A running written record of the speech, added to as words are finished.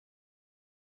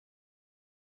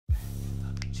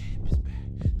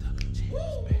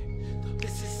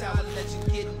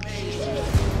getting paid.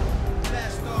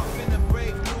 Blast off in a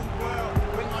brave new world.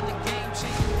 Bring on the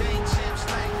game-changing thing, champs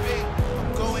like big.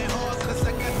 I'm going hard cause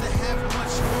I got to have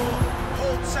much more.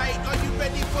 Hold tight, are you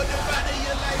ready for the ride of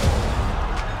your life?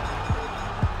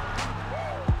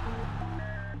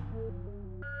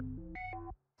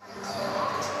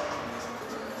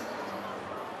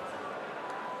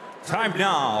 Time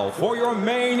now for your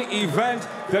main event,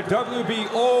 the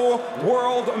WBO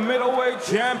World Middleweight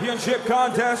Championship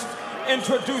Contest.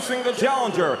 Introducing the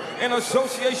challenger in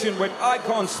association with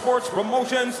Icon Sports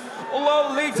Promotions,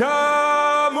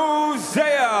 Lolita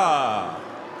Muzeya.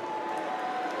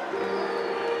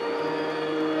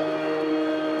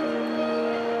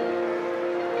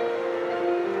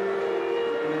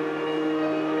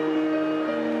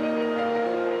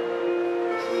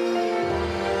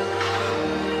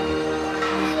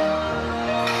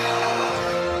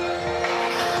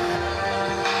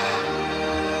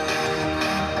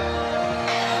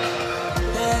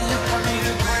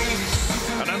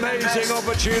 Amazing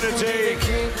opportunity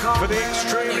for the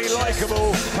extremely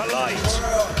likable, polite,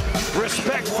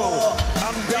 respectful,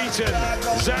 unbeaten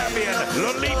Zambian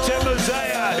Lolita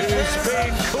Muzeya, who's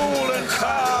been cool and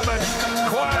calm and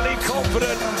quietly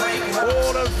confident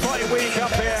all of fight week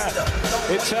up here.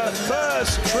 It's her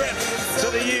first trip to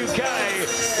the UK.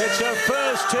 It's her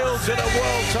first tilt at a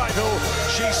world title.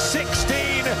 She's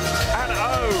 16-0,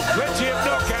 plenty of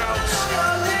knockouts.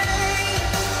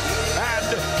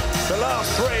 The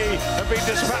last three have been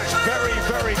dispatched very,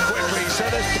 very quickly, so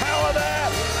there's power there,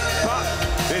 but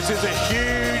this is a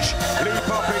huge leap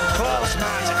up in class,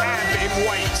 Matt, and in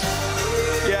weight.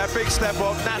 Yeah, big step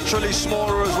up, naturally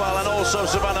smaller as well, and also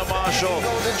Savannah Marshall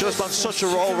just on such a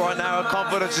roll right now. Her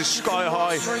confidence is sky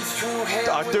high.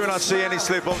 I do not see any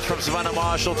slip-ups from Savannah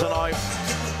Marshall tonight.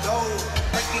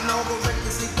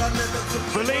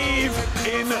 Believe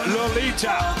in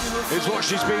Lolita is what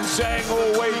she's been saying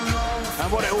all week,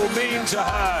 and what it will mean to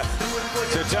her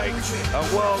to take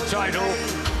a world title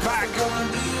back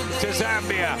to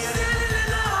Zambia.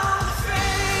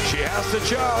 She has the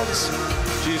chance.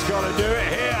 She's got to do it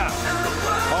here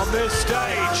on this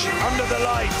stage under the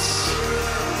lights.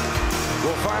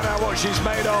 We'll find out what she's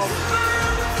made of,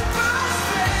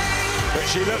 but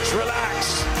she looks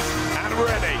relaxed and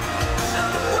ready.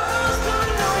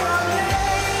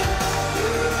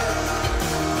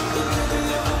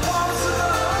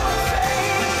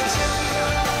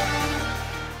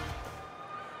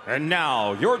 And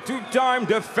now, your two-time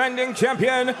defending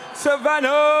champion,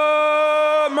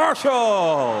 Savannah Marshall.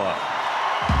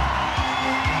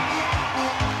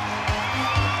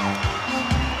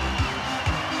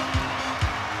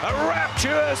 A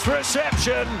rapturous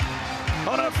reception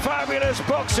on a fabulous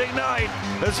boxing night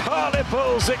as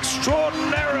Hartlepool's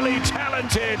extraordinarily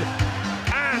talented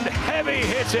and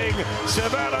heavy-hitting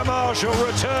Savannah Marshall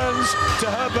returns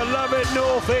to her beloved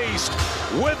Northeast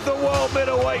with the world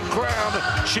middleweight crown.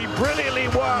 She brilliantly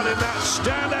won in that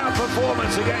standout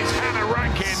performance against Hannah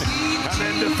Rankin and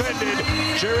then defended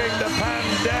during the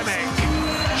pandemic.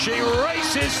 She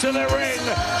races to the ring.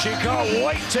 She can't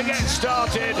wait to get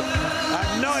started,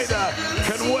 and neither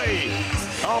can we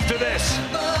after this.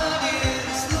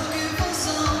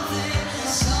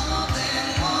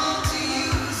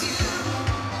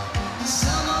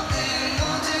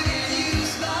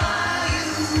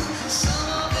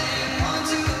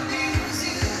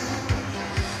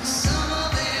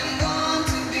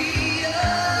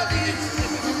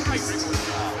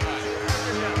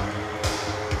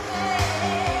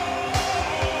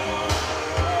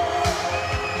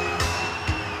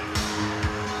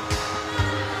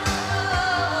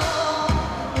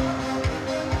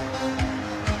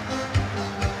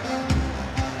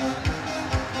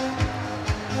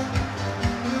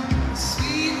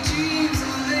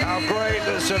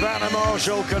 Savannah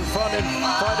Marshall can fight in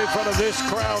front of this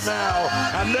crowd now.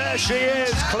 And there she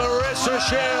is, Clarissa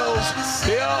Shields,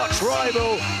 the arch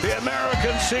rival, the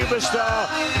American superstar,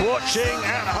 watching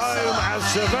at home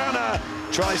as Savannah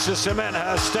tries to cement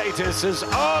her status as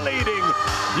our leading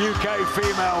UK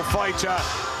female fighter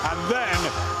and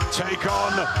then take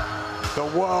on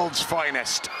the world's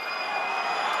finest.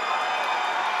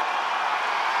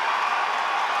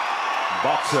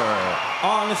 Boxer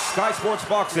on Sky Sports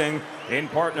Boxing in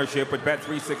partnership with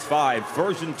Bet365,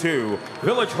 Version 2,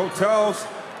 Village Hotels,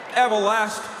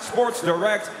 Everlast, Sports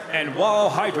Direct, and Wow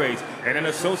Hydrate, and in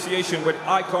association with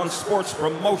Icon Sports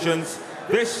Promotions.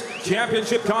 This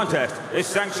championship contest is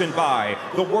sanctioned by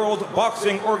the World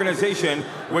Boxing Organization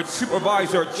with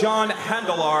Supervisor John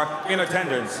Handlar in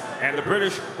attendance, and the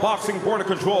British Boxing Board of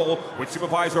Control with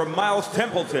Supervisor Miles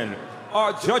Templeton.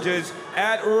 Our judges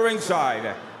at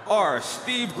ringside are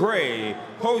Steve Gray,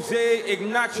 Jose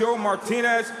Ignacio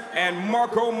Martinez, and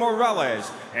Marco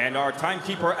Morales. And our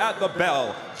timekeeper at the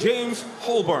bell, James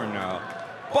Holborn.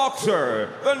 Boxer,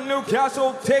 the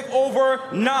Newcastle takeover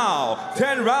now.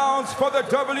 10 rounds for the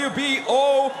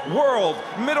WBO World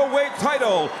Middleweight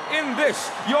title in this,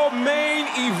 your main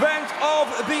event of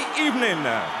the evening.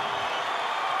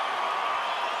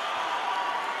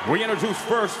 We introduce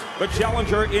first the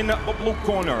challenger in the blue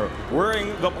corner,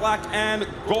 wearing the black and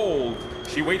gold.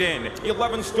 She weighed in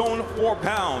 11 stone 4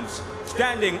 pounds,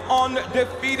 standing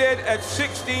undefeated at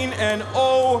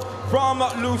 16-0 from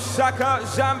Lusaka,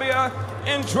 Zambia.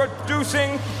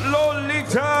 Introducing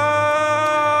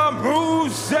Lolita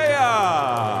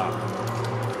Muzeya.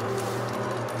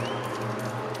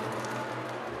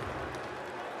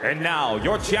 And now,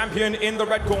 your champion in the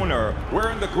red corner,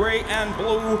 wearing the gray and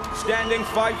blue, standing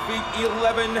 5 feet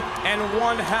 11 and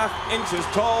 1/2 inches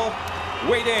tall,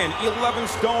 weighed in 11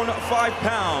 stone 5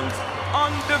 pounds,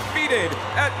 undefeated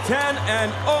at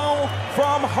 10-0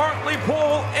 from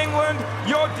Hartlepool, England,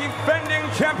 your defending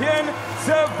champion,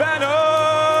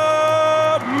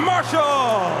 Savannah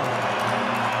Marshall.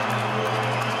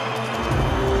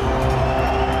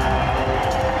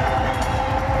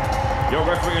 Your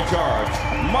referee in charge,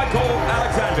 Michael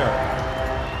Alexander.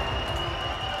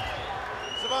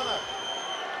 Savannah.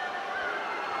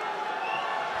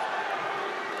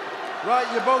 Right,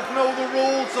 you both know the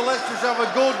rules, so let's just have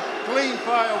a good, clean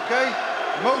fight, okay?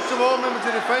 Most of all, remember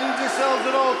to defend yourselves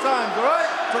at all times, all right?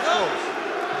 Touch close.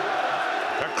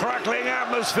 The crackling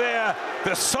atmosphere,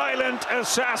 the silent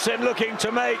assassin looking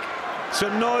to make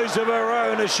some noise of her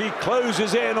own as she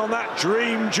closes in on that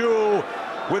dream duel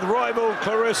with rival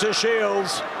Clarissa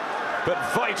Shields. But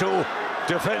vital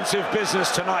defensive business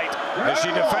tonight as she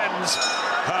defends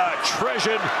her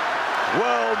treasured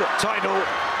world title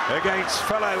against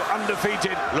fellow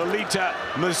undefeated Lolita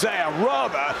Muzeya,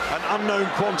 rather an unknown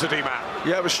quantity, Matt.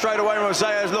 Yeah, but straight away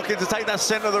Muzeya is looking to take that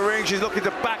centre of the ring. She's looking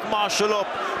to back Marshall up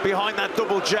behind that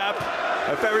double jab.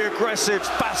 A very aggressive,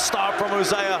 fast start from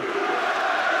Muzeya.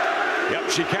 Yep,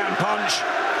 she can punch.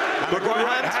 And a good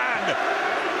right hand.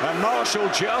 And Marshall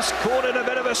just caught in a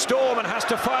bit of a storm and has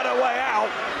to fight her way out.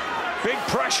 Big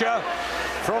pressure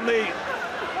from the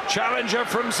challenger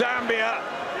from Zambia.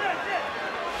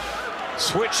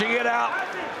 Switching it out.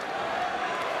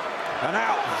 And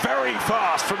out very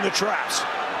fast from the traps.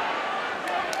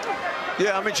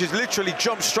 Yeah, I mean, she's literally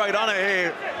jumped straight on it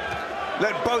here.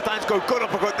 Let both hands go. Good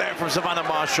uppercut there from Savannah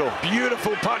Marshall.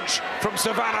 Beautiful punch from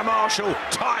Savannah Marshall,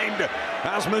 timed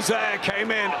as Muzeya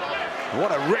came in.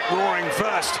 What a rip-roaring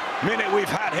first minute we've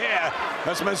had here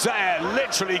as Muzeya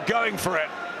literally going for it.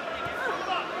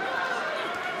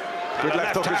 Good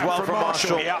left hook as well from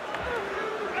Marshall. Yep.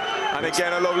 And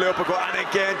again, a lovely uppercut. And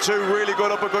again, two really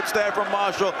good uppercuts there from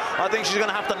Marshall. I think she's going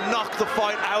to have to knock the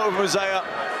fight out of Muzeya.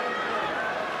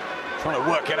 Trying to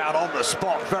work it out on the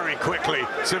spot very quickly.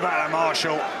 Savannah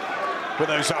Marshall with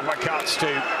those uppercuts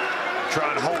to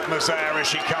try and halt Muzeya as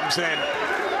she comes in.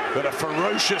 But a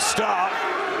ferocious start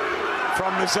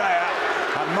from Muzeya.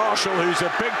 And Marshall, who's a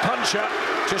big puncher,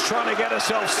 just trying to get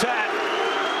herself set.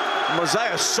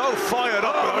 Muzeya so fired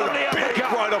up with a big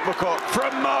right uppercut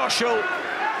from Marshall.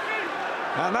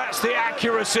 And that's the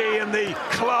accuracy and the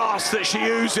class that she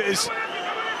uses.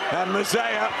 And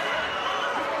Muzeya,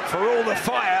 for all the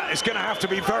fire, is going to have to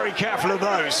be very careful of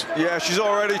those. Yeah, she's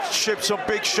already shipped some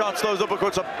big shots. Those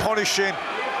uppercuts are punishing.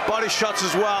 Body shots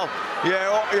as well.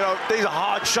 Yeah, you know, these are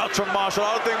hard shots from Marshall.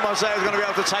 I don't think Muzeya is going to be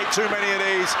able to take too many of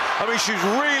these. I mean, she's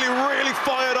really, really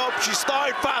fired up. She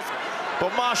started fast,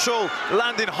 but Marshall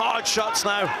landing hard shots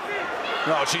now.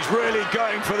 No, she's really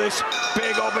going for this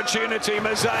big opportunity.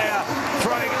 Muzeya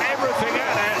throwing everything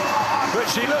at it, but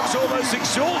she looks almost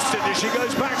exhausted as she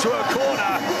goes back to her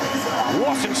corner.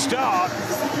 What a start.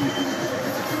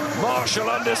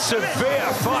 Marshall under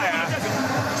severe fire,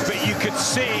 but you could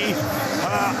see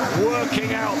her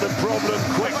working out the problem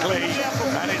quickly,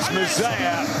 and it's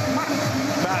Muzeya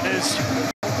that has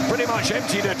pretty much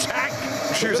emptied her tank.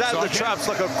 She was out of the traps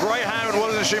like a greyhound,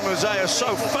 wasn't she, Muzeya?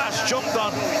 So fast, jumped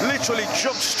on, literally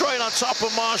jumped straight on top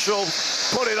of Marshall,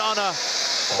 put it on her.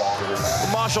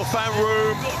 Marshall found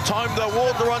room, timed her,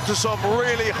 walked her onto some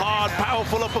really hard,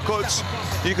 powerful uppercuts.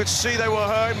 You could see they were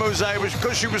hurting Muzeya, but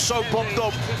because she was so pumped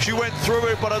up, she went through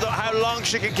it, but I don't know how long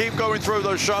she can keep going through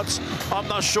those shots. I'm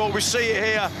not sure. We see it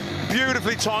here.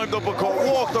 Beautifully timed uppercut,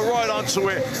 walked her right onto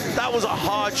it. That was a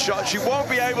hard shot. She won't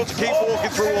be able to keep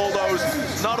walking through all those,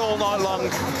 not all night long.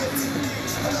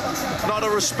 Not a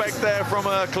respect there from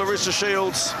Clarissa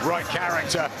Shields. Right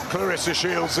character, Clarissa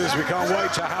Shields is. We can't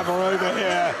wait to have her over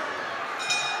here.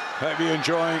 Hope you're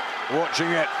enjoying watching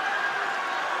it.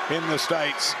 in the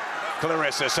States,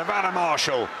 Clarissa. Savannah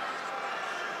Marshall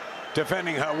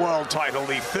defending her world title,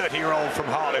 the 30-year-old from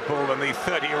Hartlepool and the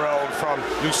 30-year-old from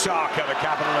Lusaka, the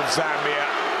capital of Zambia.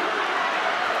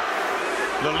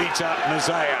 Lolita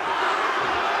Muzeya.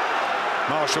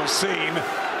 Marshall's seen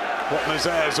what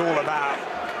Muzeya's all about.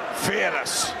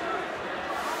 Fearless.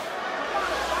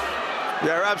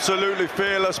 Yeah, absolutely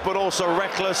fearless, but also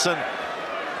reckless. And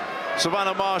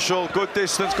Savannah Marshall, good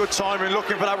distance, good timing,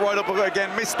 looking for that right up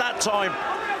again. Missed that time,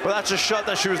 but that's a shot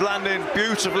that she was landing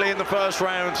beautifully in the first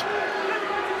round.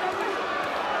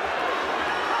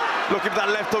 Looking for that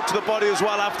left hook to the body as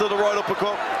well after the right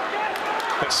uppercut.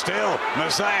 But still,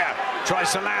 Muzeya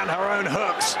tries to land her own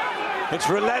hooks. It's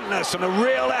relentless and a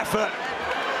real effort.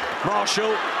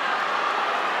 Marshall.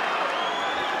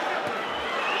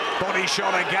 Body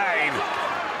shot again.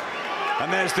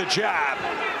 And there's the jab.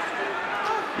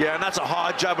 Yeah, and that's a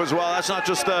hard jab as well. That's not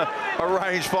just a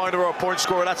range finder or a point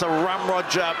scorer. That's a ramrod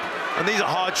jab. And these are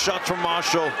hard shots from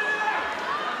Marshall.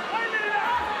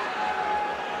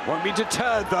 Won't be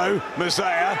deterred, though,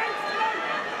 Muzeya,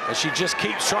 as she just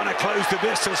keeps trying to close the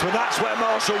distance, but that's where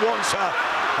Marshall wants her,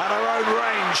 at her own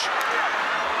range.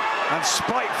 And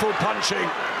spiteful punching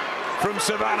from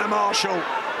Savannah Marshall.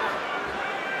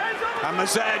 And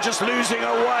Muzeya just losing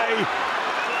her way.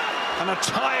 And a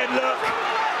tired look.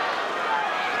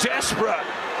 Desperate.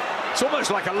 It's almost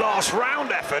like a last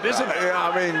round effort, isn't it? Yeah,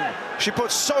 I mean, she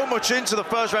put so much into the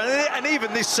first round, and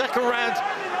even this second round.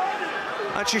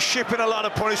 And she's shipping a lot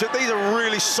of punishment. These are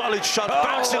really solid shots,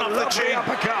 bouncing off the chin.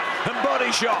 Uppercut and body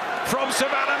shot from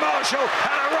Savannah Marshall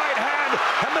and a right hand.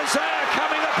 And Muzeya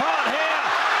coming apart here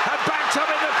and backed up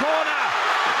in the corner.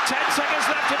 10 seconds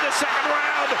left in the second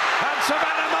round. And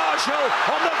Savannah Marshall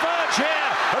on the verge here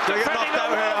of defending the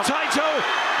world title.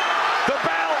 The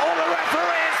bell or the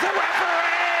referee, it's the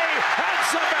referee. And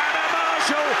Savannah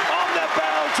Marshall on the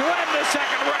bell to end the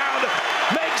second round.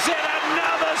 Makes it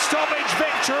another stoppage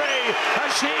victory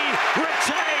as she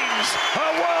retains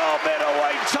her world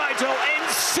middleweight title in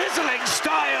sizzling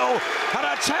style. And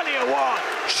I tell you what,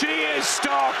 she is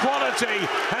star quality.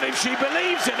 And if she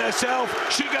believes in herself,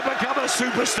 she can become a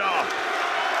superstar.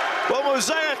 Well,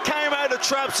 Muzeya came out of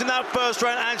traps in that first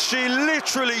round, and she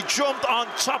literally jumped on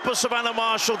top of Savannah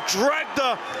Marshall, dragged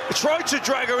her, tried to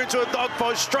drag her into a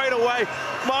dogfight straight away.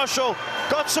 Marshall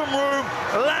got some room,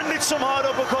 landed some hard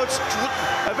uppercuts.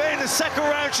 And then in the second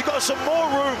round, she got some more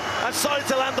room and started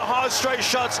to land the hard straight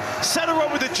shots. Set her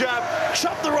up with a jab,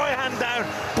 chopped the right hand down,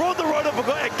 brought the right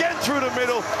uppercut again through the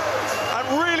middle, and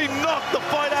really knocked the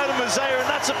fight out of Muzeya. And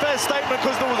that's a fair statement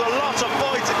because there was a lot of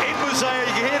fight in Muzeya.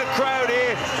 You can hear the crowd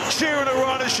here cheering her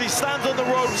on as she stands on the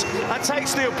ropes and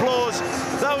takes the applause.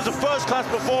 That was a first-class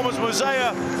performance.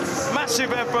 Muzeya,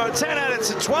 massive effort, 10 out of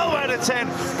 10, 12 out of 10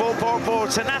 for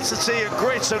tenacity and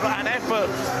grit and effort.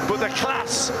 But the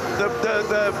class,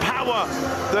 the power,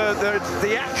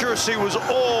 the accuracy was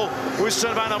all with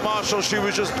Savannah Marshall. She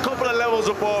was just a couple of levels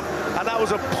above, and that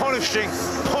was a punishing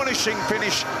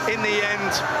finish in the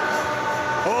end.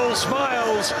 All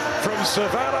smiles from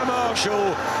Savannah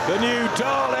Marshall, the new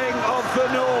darling of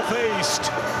the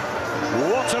Northeast.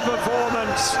 What a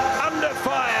performance, under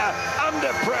fire,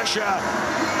 under pressure,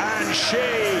 and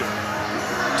she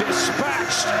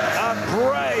dispatched a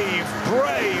brave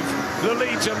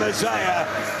Lolita Muzeya,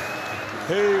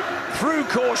 who threw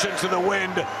caution to the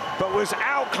wind, but was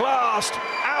outclassed,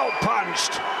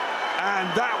 outpunched. And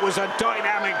that was a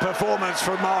dynamic performance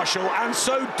from Marshall, and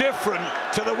so different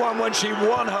to the one when she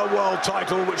won her world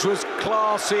title, which was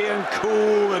classy and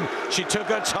cool, and she took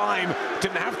her time.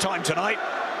 Didn't have time tonight.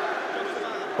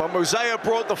 Well, Muzeya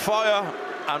brought the fire,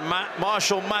 and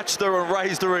Marshall matched her and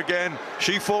raised her again.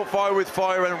 She fought fire with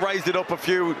fire and raised it up a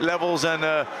few levels, and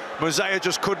Muzeya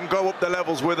just couldn't go up the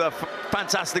levels with a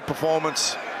fantastic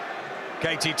performance.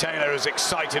 Katie Taylor has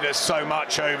excited us so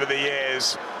much over the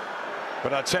years.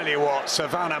 But I tell you what,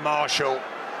 Savannah Marshall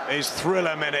is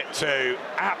thriller minute 2.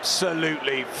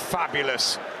 Absolutely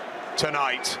fabulous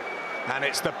tonight. And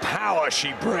it's the power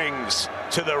she brings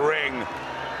to the ring.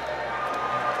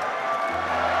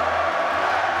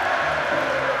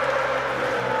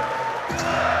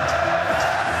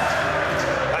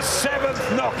 A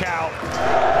 7th knockout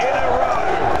in a row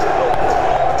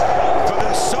for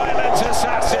the silent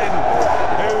assassin,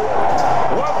 who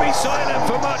won't be silent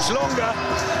for much longer.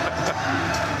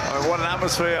 What an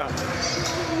atmosphere.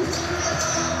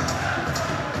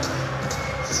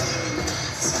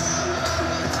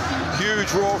 Huge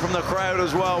draw from the crowd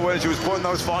as well when she was putting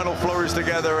those final flurries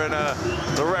together, and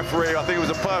the referee, I think it was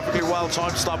a perfectly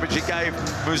well-timed stoppage. He gave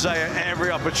Muzeya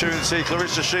every opportunity.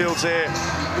 Clarissa Shields here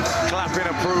clapping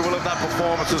approval of that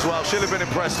performance as well. She'll have been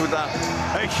impressed with that.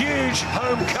 A huge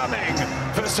homecoming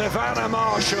for Savannah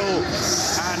Marshall,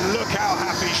 and look how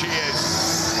happy she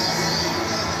is.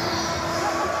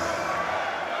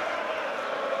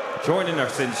 Joining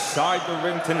us inside the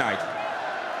ring tonight,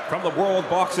 from the World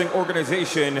Boxing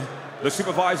Organization, the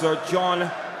supervisor John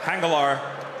Hangelar,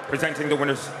 presenting the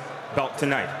winner's belt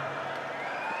tonight.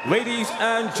 Ladies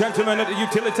and gentlemen at the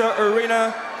Utilita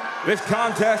Arena, this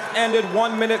contest ended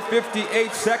 1 minute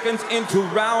 58 seconds into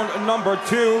round number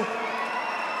 2.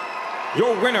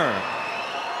 Your winner,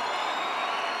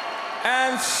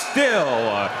 and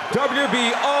still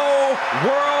WBO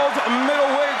World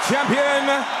Middleweight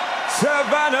Champion,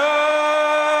 Savannah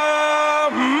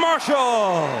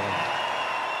Marshall.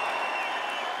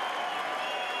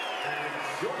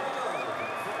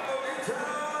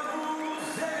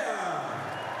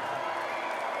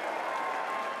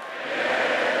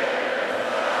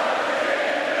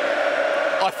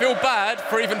 I feel bad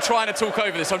for even trying to talk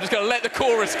over this. I'm just going to let the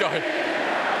chorus go.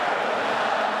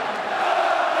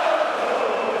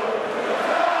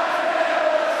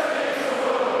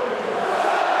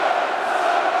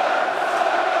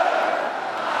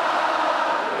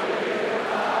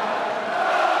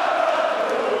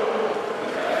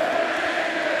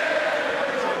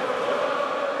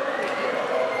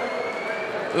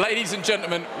 Ladies and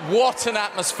gentlemen, what an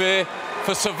atmosphere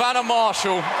for Savannah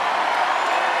Marshall.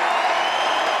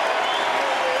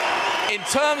 In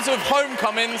terms of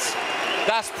homecomings,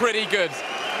 that's pretty good.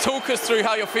 Talk us through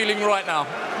how you're feeling right now.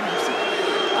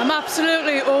 I'm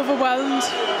absolutely overwhelmed.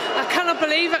 I cannot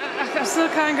believe it. I still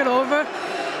can't get over it.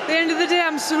 At the end of the day,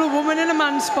 I'm still a woman in a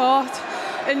man's sport.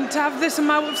 And to have this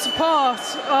amount of support,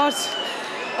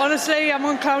 honestly, I'm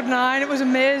on cloud 9. It was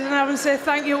amazing. I want to say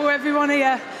thank you to everyone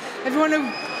here. Everyone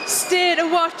who stayed to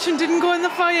watch and didn't go in the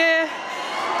foyer.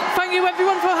 Thank you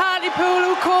everyone for Hartlepool,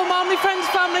 who called my friends,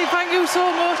 family. Thank you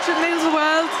so much. It means the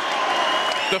world.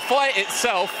 The fight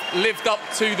itself lived up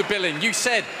to the billing. You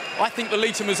said, I think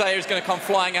Lolita Muzeya is going to come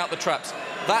flying out the traps.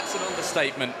 That's an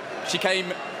understatement. She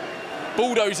came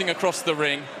bulldozing across the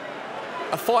ring.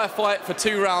 A firefight for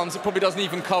 2 rounds, it probably doesn't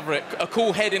even cover it. A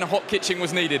cool head in a hot kitchen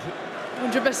was needed.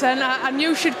 100%. I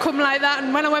knew she'd come like that,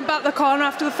 and when I went back the corner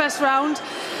after the first round,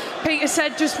 Peter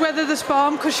said just weather the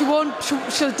storm because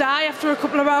she'll die after a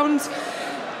couple of rounds.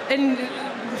 And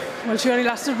well, she only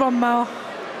lasted 1 more.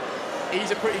 He's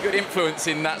a pretty good influence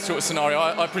in that sort of scenario.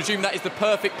 I presume that is the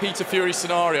perfect Peter Fury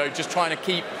scenario, just trying to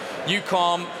keep you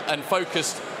calm and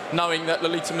focused, knowing that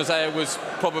Lolita Muzeya was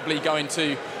probably going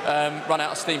to run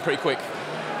out of steam pretty quick.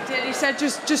 He said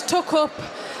just tuck up,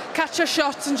 catch her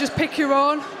shots and just pick your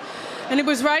own. And it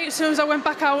was right. As soon as I went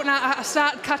back out and I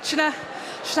started catching her,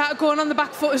 she started going on the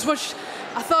back foot as much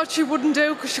I thought she wouldn't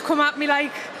do, because she come at me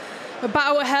like a bat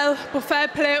out of hell. But fair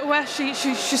play to her, she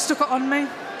stuck it on me.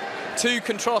 2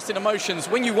 contrasting emotions.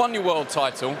 When you won your world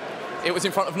title, it was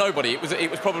in front of nobody. It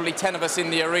was probably 10 of us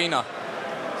in the arena.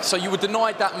 So you were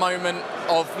denied that moment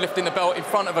of lifting the belt in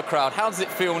front of a crowd. How does it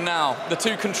feel now? The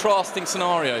 2 contrasting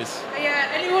scenarios.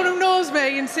 Yeah, anyone who knows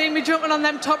me and seen me jumping on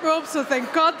them top ropes will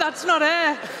think, God, that's not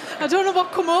her. I don't know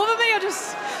what come over me.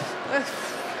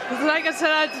 Like I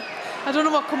said, I don't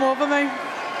know what come over me.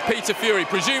 Peter Fury,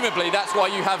 presumably that's why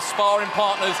you have sparring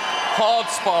partners, hard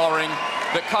sparring,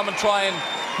 that come and try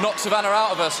and knock Savannah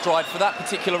out of her stride for that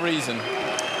particular reason.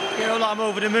 You know, I'm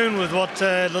over the moon with what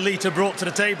Lolita brought to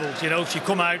the table. You know, she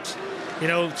come out, you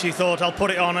know, she thought, I'll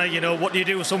put it on her. You know, what do you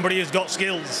do with somebody who's got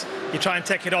skills? You try and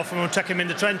take it off and take him in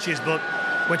the trenches. But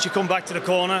when she come back to the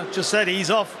corner, just said, ease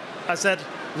off. I said,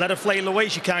 let her flail away.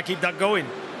 She can't keep that going.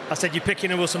 I said, you're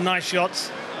picking her with some nice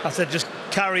shots. I said, just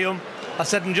carry them. I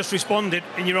said, and just responded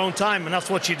in your own time. And that's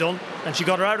what she done. And she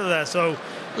got her out of there. So,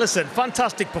 listen,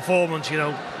 fantastic performance, you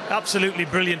know. Absolutely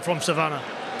brilliant from Savannah.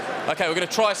 OK, we're going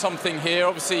to try something here.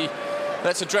 Obviously,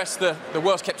 let's address the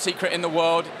worst-kept secret in the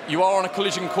world. You are on a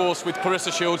collision course with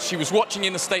Clarissa Shields. She was watching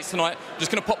in the States tonight. I'm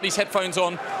just going to pop these headphones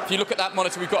on. If you look at that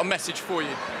monitor, we've got a message for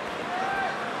you.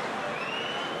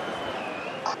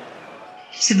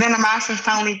 Savannah Marshall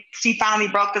finally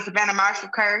broke the Savannah Marshall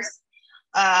curse.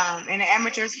 In the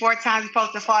amateurs, 4 times we're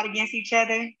supposed to fought against each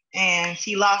other, and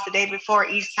she lost the day before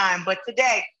each time. But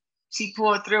today, she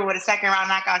pulled through with a 2nd round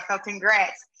knockout. So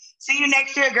congrats. See you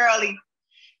next year, girlie,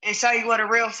 and show you what a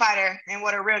real fighter and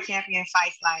what a real champion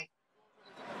fights like.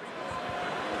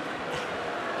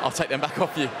 I'll take them back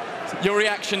off you. Your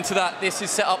reaction to that? This is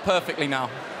set up perfectly now.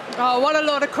 Oh, what a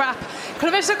load of crap.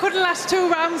 Clarissa couldn't last 2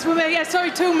 rounds with me. Yeah,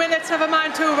 sorry, 2 minutes, never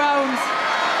mind 2 rounds.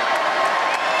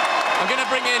 I'm going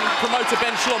to bring in promoter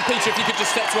Ben Schlon. Peter, if you could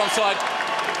just step to one side.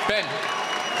 Ben,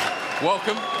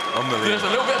 welcome. Unbelievable. There's a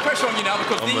little bit of pressure on you now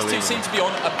because these two seem to be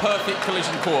on a perfect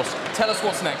collision course. Tell us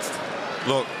what's next.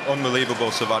 Look,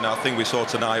 unbelievable, Savannah. I think we saw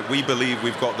tonight. We believe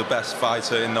we've got the best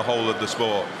fighter in the whole of the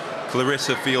sport.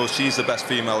 Clarissa feels she's the best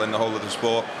female in the whole of the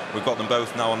sport. We've got them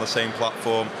both now on the same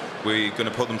platform. We're going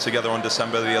to put them together on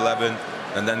December the 11th,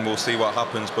 and then we'll see what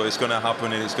happens. But it's going to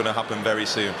happen, and it's going to happen very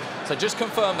soon. So just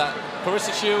confirm that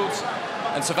Clarissa Shields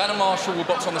and Savannah Marshall will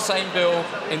box on the same bill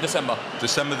in December.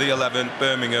 December the 11th,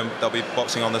 Birmingham. They'll be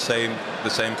boxing on the same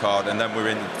card, and then we're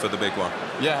in for the big one.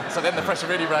 Yeah. So then the pressure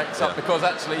really ranks up because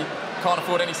actually can't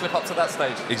afford any slip-ups at that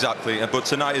stage. Exactly. But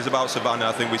tonight is about Savannah.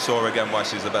 I think we saw again why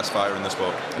she's the best fighter in the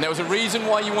sport. And there was a reason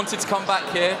why you wanted to come back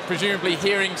here. Presumably,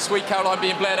 hearing Sweet Caroline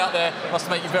being blared out there must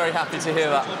make you very happy to hear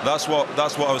that. That's what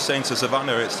I was saying to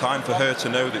Savannah. It's time for her to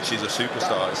know that she's a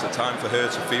superstar. It's the time for her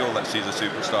to feel that she's a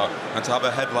superstar, and to have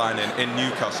a headline in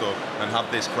Newcastle and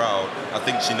have this crowd. I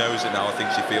think she knows it now. I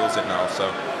think she feels it now. So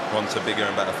on to bigger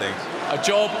and better things. A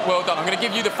job well done. I'm going to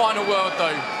give you the final word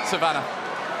though, Savannah.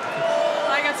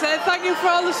 Like I said, thank you for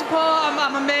all the support.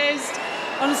 I'm amazed.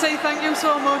 I want to say thank you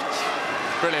so much.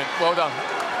 Brilliant. Well done.